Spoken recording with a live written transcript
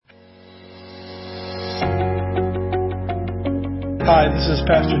Hi, this is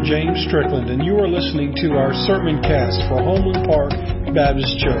Pastor James Strickland, and you are listening to our sermon cast for Homeland Park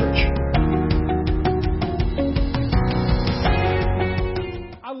Baptist Church.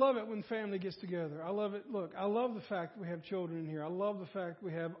 I love it when family gets together. I love it. Look, I love the fact that we have children in here. I love the fact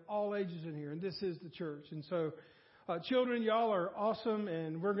we have all ages in here, and this is the church. And so, children, y'all are awesome,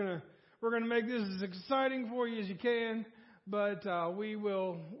 and we're gonna make this as exciting for you as you can. But we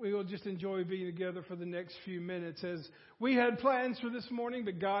will just enjoy being together for the next few minutes. As we had plans for this morning,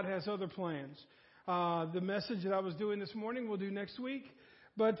 but God has other plans. The message that I was doing this morning we'll do next week.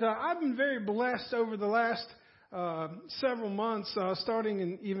 But I've been very blessed over the last several months, starting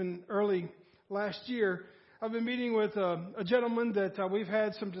in even early last year. I've been meeting with a gentleman that we've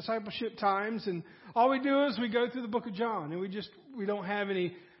had some discipleship times, and all we do is we go through the book of John, and we don't have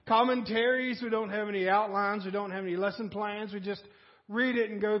any commentaries, we don't have any outlines, we don't have any lesson plans. We just read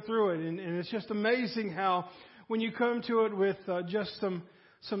it and go through it. And it's just amazing how when you come to it with just some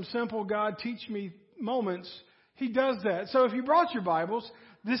simple God teach me moments, He does that. So if you brought your Bibles,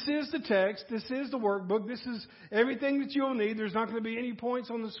 this is the text, this is the workbook, this is everything that you'll need. There's not going to be any points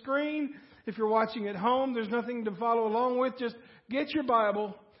on the screen. If you're watching at home, there's nothing to follow along with. Just get your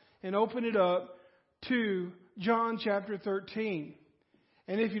Bible and open it up to John chapter 13.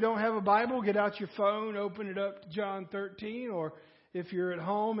 And if you don't have a Bible, get out your phone, open it up to John 13. Or if you're at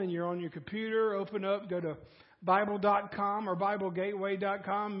home and you're on your computer, go to Bible.com or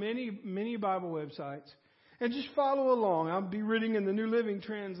BibleGateway.com, many Bible websites. And just follow along. I'll be reading in the New Living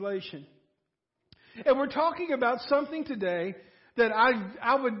Translation. And we're talking about something today that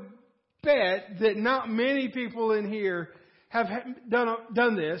I would bet that not many people in here have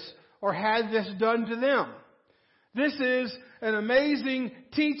done this or had this done to them. This is an amazing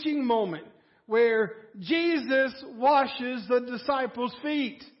teaching moment where Jesus washes the disciples'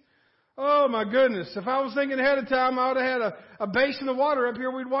 feet. Oh my goodness. If I was thinking ahead of time, I would have had a basin of water up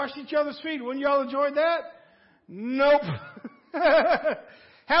here. We'd wash each other's feet. Wouldn't y'all enjoy that? Nope.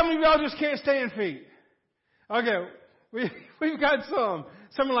 How many of y'all just can't stand feet? Okay. We've got some.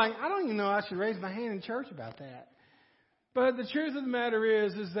 Some are like, I don't even know I should raise my hand in church about that. But the truth of the matter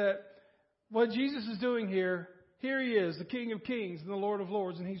is that what Jesus is doing here He is, the King of Kings and the Lord of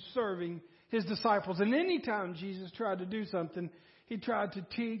Lords, and He's serving His disciples. And any time Jesus tried to do something, He tried to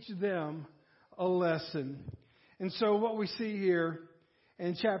teach them a lesson. And so what we see here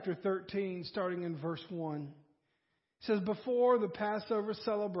in chapter 13, starting in verse 1, it says, before the Passover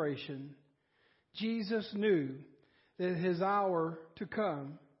celebration, Jesus knew that His hour to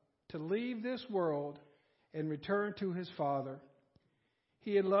come, to leave this world and return to His Father.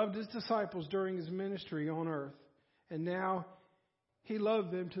 He had loved His disciples during His ministry on earth. And now He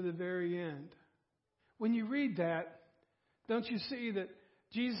loved them to the very end. When you read that, don't you see that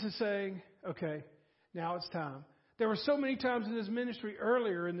Jesus is saying, okay, now it's time. There were so many times in His ministry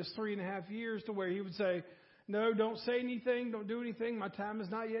earlier in this 3.5 years to where He would say, no, don't say anything, don't do anything. My time has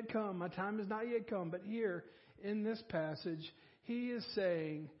not yet come. My time has not yet come. But here in this passage, He is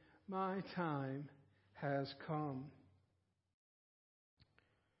saying, my time has come.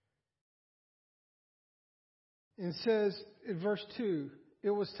 And it says in verse 2, it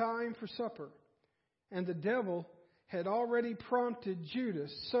was time for supper, and the devil had already prompted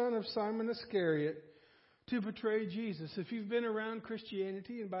Judas, son of Simon Iscariot, to betray Jesus. If you've been around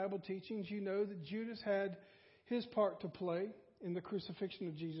Christianity and Bible teachings, you know that Judas had his part to play in the crucifixion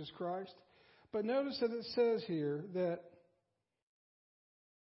of Jesus Christ. But notice that it says here that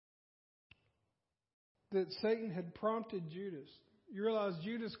Satan had prompted Judas. You realize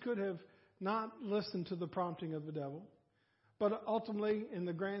Judas could have not listen to the prompting of the devil. But ultimately, in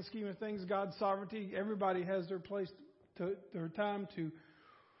the grand scheme of things, God's sovereignty, everybody has their place, their time to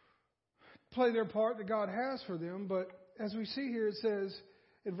play their part that God has for them. But as we see here, it says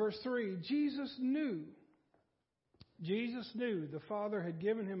in verse 3, Jesus knew the Father had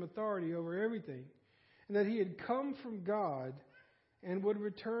given Him authority over everything, and that He had come from God and would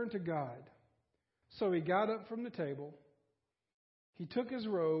return to God. So He got up from the table. He took His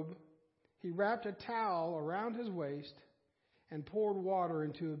robe. He wrapped a towel around His waist and poured water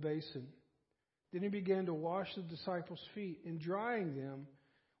into a basin. Then He began to wash the disciples' feet and drying them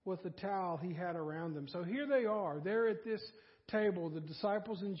with the towel He had around them. So here they are. They're at this table, the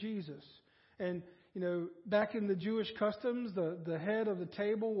disciples and Jesus. And, back in the Jewish customs, the head of the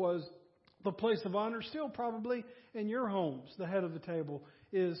table was the place of honor. Still probably in your homes, the head of the table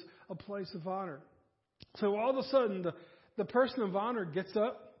is a place of honor. So all of a sudden, the person of honor gets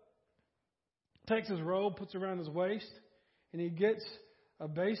up, takes his robe, puts it around his waist, and he gets a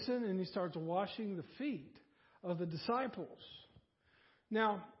basin and he starts washing the feet of the disciples.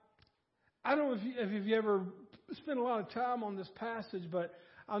 Now, I don't know if you've ever spend a lot of time on this passage, but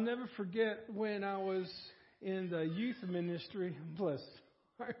I'll never forget when I was in the youth ministry. Bless.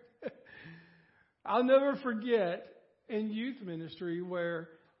 I'll never forget in youth ministry where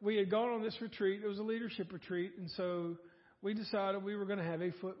we had gone on this retreat. It was a leadership retreat, and so we decided we were going to have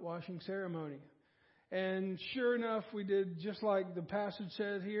a foot washing ceremony. And sure enough, we did just like the passage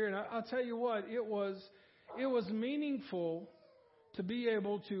says here. And I'll tell you what, it was meaningful to be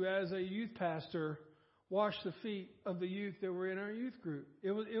able to, as a youth pastor, wash the feet of the youth that were in our youth group.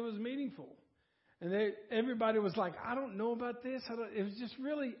 It was meaningful. And everybody was like, I don't know about this. It was just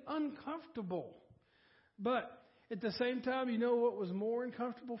really uncomfortable. But at the same time, you know what was more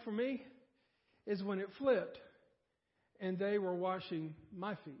uncomfortable for me? Is when it flipped and they were washing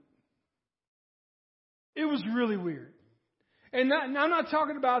my feet. It was really weird. And I'm not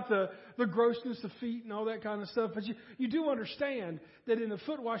talking about the grossness of feet and all that kind of stuff, but you do understand that in the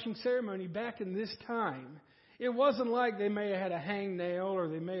foot washing ceremony back in this time, it wasn't like they may have had a hangnail or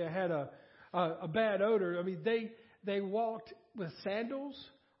they may have had a bad odor. I mean, they walked with sandals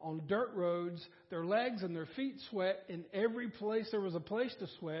on dirt roads, their legs and their feet sweat, in every place there was a place to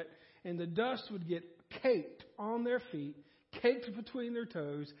sweat, and the dust would get caked on their feet, caked between their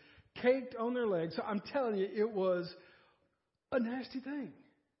toes, caked on their legs. So I'm telling you, it was a nasty thing.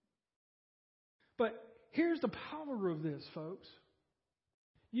 But here's the power of this, folks.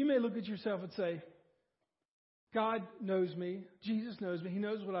 You may look at yourself and say, God knows me. Jesus knows me. He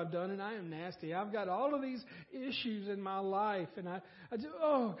knows what I've done, and I am nasty. I've got all of these issues in my life, and I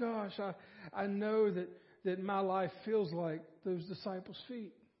know that my life feels like those disciples'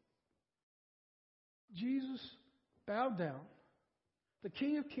 feet. Jesus bowed down. The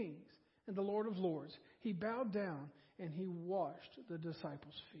King of Kings and the Lord of Lords, he bowed down and he washed the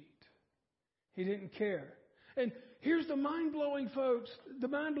disciples' feet. He didn't care. And here's the mind-blowing, folks, the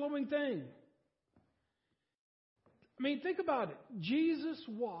mind-blowing thing. I mean, think about it. Jesus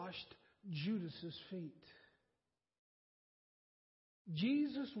washed Judas's feet.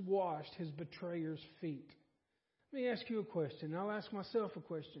 Jesus washed his betrayer's feet. Let me ask you a question. I'll ask myself a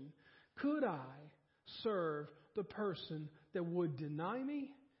question. Could I serve the person that would deny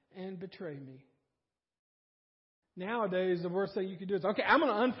me and betray me? Nowadays, the worst thing you could do is, okay, I'm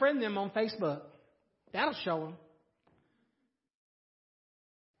going to unfriend them on Facebook. That'll show them.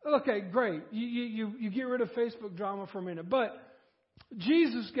 Okay, great. You get rid of Facebook drama for a minute. But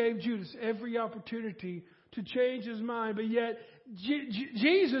Jesus gave Judas every opportunity to change his mind. But yet,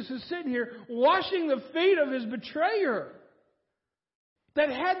 Jesus is sitting here washing the feet of his betrayer. That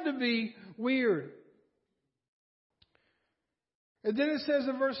had to be weird. And then it says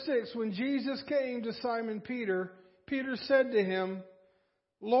in verse 6, when Jesus came to Simon Peter, Peter said to him,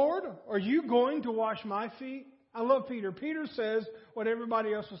 Lord, are you going to wash my feet? I love Peter. Peter says what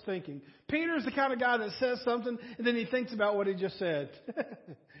everybody else was thinking. Peter's the kind of guy that says something and then he thinks about what he just said.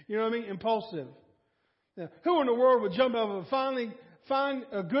 You know what I mean? Impulsive. Now, who in the world would jump out of find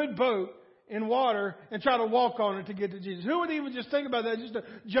a good boat in water and try to walk on it to get to Jesus? Who would even just think about that, just to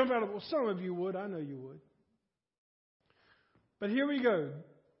jump out of it? Well, some of you would. I know you would. But here we go.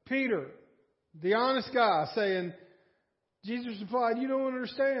 Peter, the honest guy, saying, Jesus replied, you don't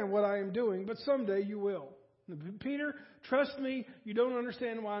understand what I am doing, but someday you will. Peter, trust me, you don't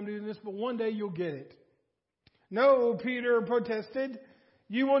understand why I'm doing this, but one day you'll get it. No, Peter protested,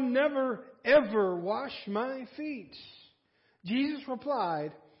 you will never, ever wash my feet. Jesus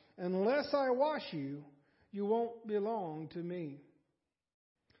replied, unless I wash you, you won't belong to me.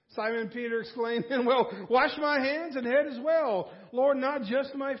 Simon Peter exclaimed, well, wash my hands and head as well, Lord, not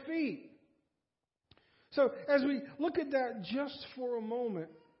just my feet. So as we look at that just for a moment,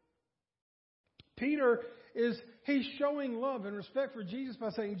 Peter he's showing love and respect for Jesus by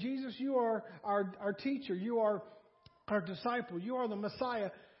saying, Jesus, you are our teacher. You are our disciple. You are the Messiah.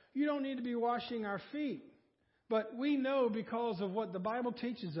 You don't need to be washing our feet. But we know because of what the Bible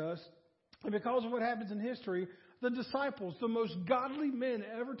teaches us and because of what happens in history, the disciples, the most godly men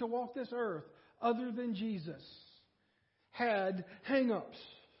ever to walk this earth, other than Jesus, had hang-ups.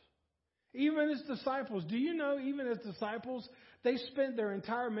 Even as disciples, do you know, even as disciples, they spent their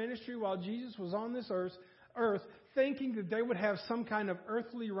entire ministry while Jesus was on this earth thinking that they would have some kind of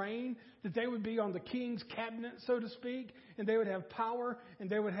earthly reign, that they would be on the king's cabinet, so to speak, and they would have power and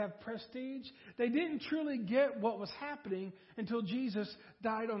they would have prestige. They didn't truly get what was happening until Jesus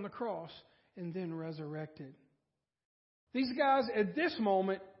died on the cross and then resurrected. These guys, at this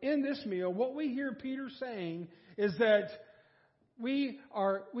moment, in this meal, what we hear Peter saying is that we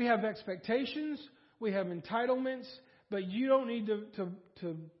have expectations, we have entitlements, but you don't need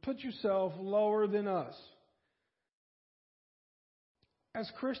to put yourself lower than us. As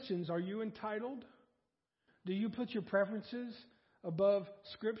Christians, are you entitled? Do you put your preferences above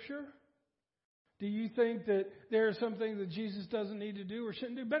Scripture? Do you think that there are some things that Jesus doesn't need to do or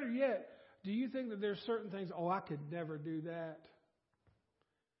shouldn't do? Better yet, do you think that there's certain things, I could never do that?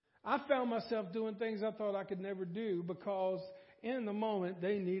 I found myself doing things I thought I could never do because in the moment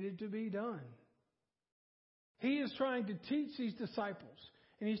they needed to be done. He is trying to teach these disciples,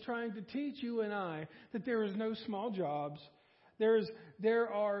 and He's trying to teach you and I that there is no small jobs. There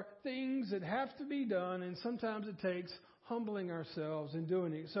are things that have to be done, and sometimes it takes humbling ourselves and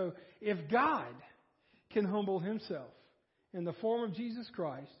doing it. So if God can humble Himself in the form of Jesus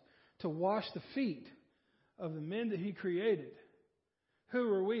Christ to wash the feet of the men that He created,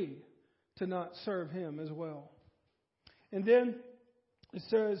 who are we to not serve Him as well? And then it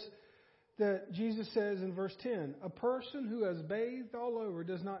says that Jesus says in verse 10, a person who has bathed all over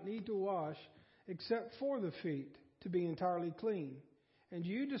does not need to wash except for the feet to be entirely clean. And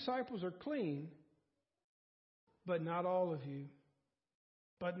you disciples are clean, but not all of you.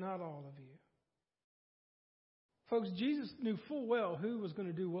 But not all of you. Folks, Jesus knew full well who was going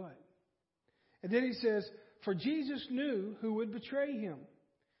to do what. And then He says, for Jesus knew who would betray Him.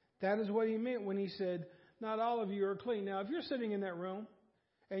 That is what He meant when He said, not all of you are clean. Now, if you're sitting in that room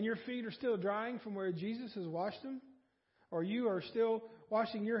and your feet are still drying from where Jesus has washed them, or you are still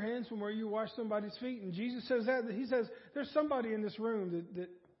washing your hands from where you washed somebody's feet, and Jesus says that, He says, there's somebody in this room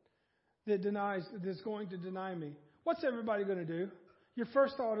that's going to deny me. What's everybody going to do? Your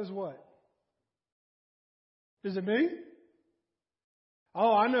first thought is what? Is it me?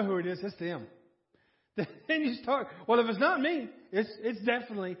 Oh, I know who it is. It's them. Then you start, well, if it's not me, it's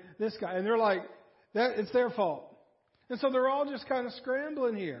definitely this guy. And they're like, that it's their fault. And so they're all just kind of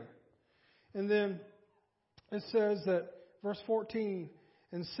scrambling here. And then it says that, verse 14,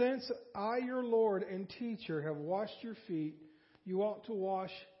 and since I, your Lord and teacher, have washed your feet, you ought to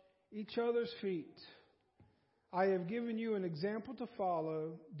wash each other's feet. I have given you an example to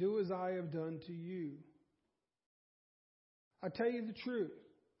follow. Do as I have done to you. I tell you the truth.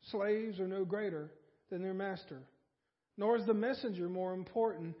 Slaves are no greater than their master, nor is the messenger more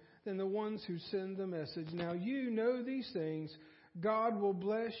important than the ones who send the message. Now you know these things. God will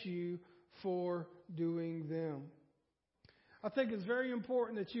bless you for doing them. I think it's very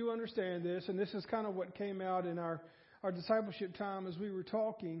important that you understand this, and this is kind of what came out in our discipleship time as we were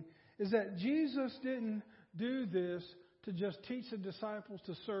talking, is that Jesus didn't do this to just teach the disciples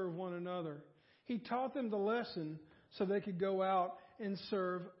to serve one another. He taught them the lesson so they could go out and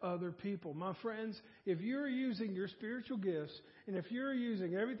serve other people. My friends, if you're using your spiritual gifts, and if you're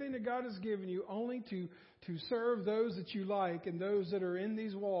using everything that God has given you only to serve those that you like and those that are in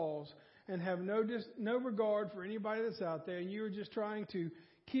these walls, and have no regard for anybody that's out there, and you're just trying to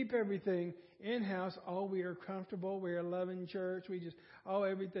keep everything in-house, we are comfortable, we're loving church,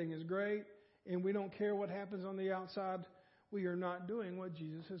 everything is great, and we don't care what happens on the outside, we are not doing what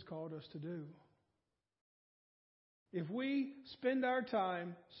Jesus has called us to do. If we spend our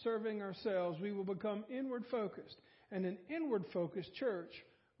time serving ourselves, we will become inward focused. And an inward focused church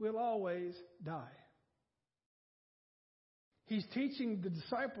will always die. He's teaching the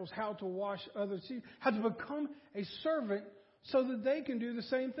disciples how to wash others' feet, how to become a servant so that they can do the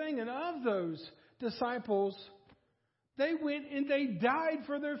same thing. And of those disciples, they went and they died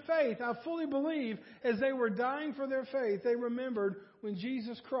for their faith. I fully believe as they were dying for their faith, they remembered when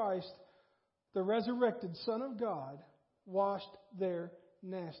Jesus Christ, the resurrected Son of God, washed their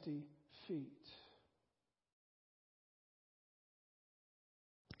nasty feet.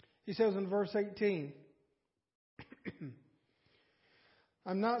 He says in verse 18,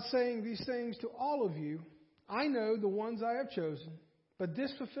 I'm not saying these things to all of you. I know the ones I have chosen, but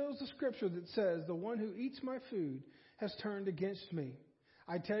this fulfills the scripture that says, the one who eats my food has turned against me.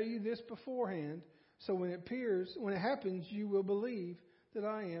 I tell you this beforehand, so when it happens, you will believe that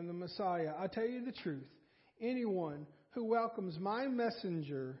I am the Messiah. I tell you the truth. Anyone who welcomes my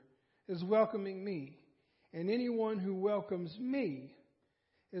messenger is welcoming me, and anyone who welcomes me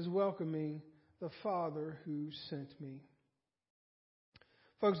is welcoming the Father who sent me.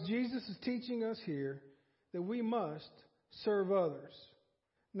 Folks, Jesus is teaching us here that we must serve others,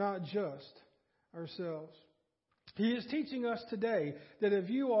 not just ourselves. He is teaching us today that if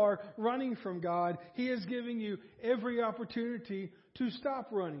you are running from God, He is giving you every opportunity to stop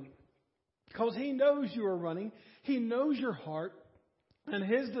running. Because He knows you are running. He knows your heart. And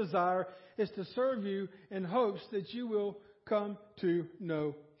His desire is to serve you in hopes that you will come to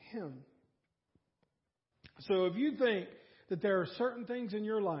know Him. So if you think that there are certain things in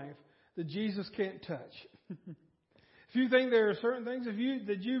your life that Jesus can't touch, if you think there are certain things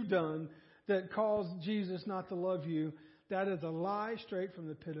that you've done that cause Jesus not to love you, That is a lie straight from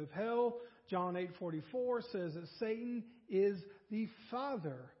the pit of hell. John 8:44 says that Satan is the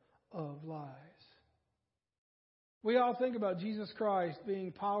father of lies. We all think about Jesus Christ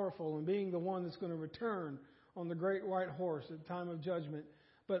being powerful and being the one that's going to return on the great white horse at the time of judgment.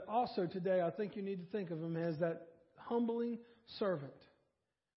 But also today, I think you need to think of him as that humbling servant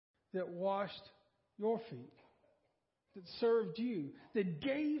that washed your feet, that served you, that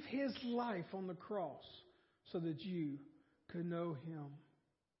gave his life on the cross so that you could know him.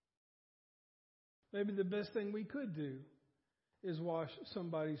 Maybe the best thing we could do is wash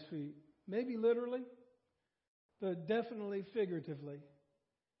somebody's feet. Maybe literally, but definitely figuratively,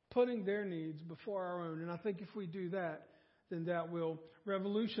 putting their needs before our own. And I think if we do that, then that will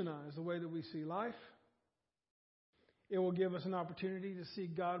revolutionize the way that we see life. It will give us an opportunity to see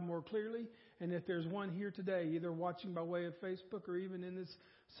God more clearly. And if there's one here today, either watching by way of Facebook or even in this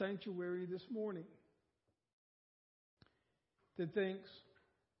sanctuary this morning, that thinks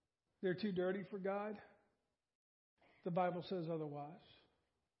they're too dirty for God, the Bible says otherwise.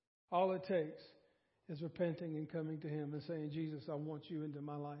 All it takes is repenting and coming to him and saying, Jesus, I want you into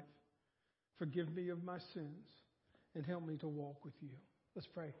my life. Forgive me of my sins and help me to walk with you. Let's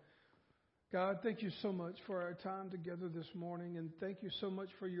pray. God, thank you so much for our time together this morning, and thank you so much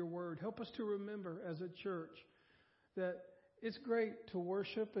for your word. Help us to remember as a church that it's great to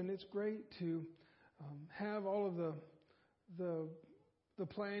worship and it's great to have all of the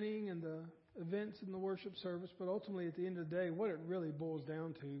planning and the events in the worship service, but ultimately at the end of the day, what it really boils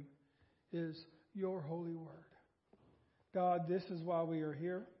down to is your holy word. God, this is why we are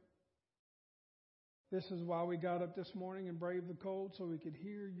here. This is why we got up this morning and braved the cold, so we could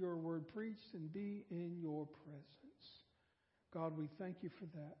hear your word preached and be in your presence. God, we thank you for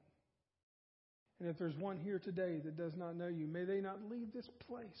that. And if there's one here today that does not know you, may they not leave this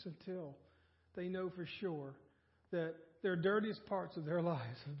place until they know for sure that their dirtiest parts of their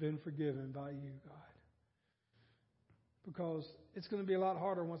lives have been forgiven by you, God. Because it's going to be a lot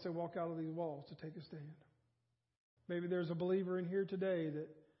harder once they walk out of these walls to take a stand. Maybe there's a believer in here today that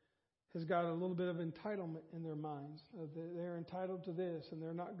has got a little bit of entitlement in their minds. They're entitled to this and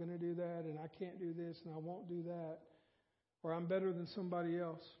they're not going to do that, and I can't do this and I won't do that, or I'm better than somebody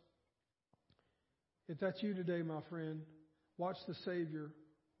else. If that's you today, my friend, watch the Savior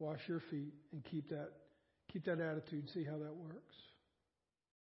wash your feet and keep that attitude. See how that works.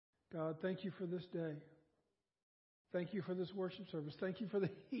 God, thank you for this day. Thank you for this worship service. Thank you for the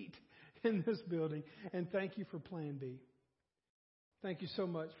heat in this building. And thank you for Plan B. Thank you so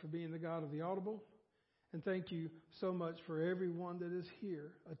much for being the God of the audible. And thank you so much for everyone that is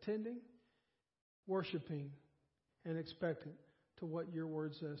here attending, worshiping, and expectant to what your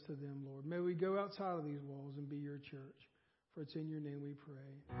word says to them, Lord. May we go outside of these walls and be your church. For it's in your name we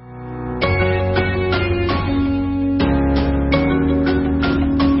pray.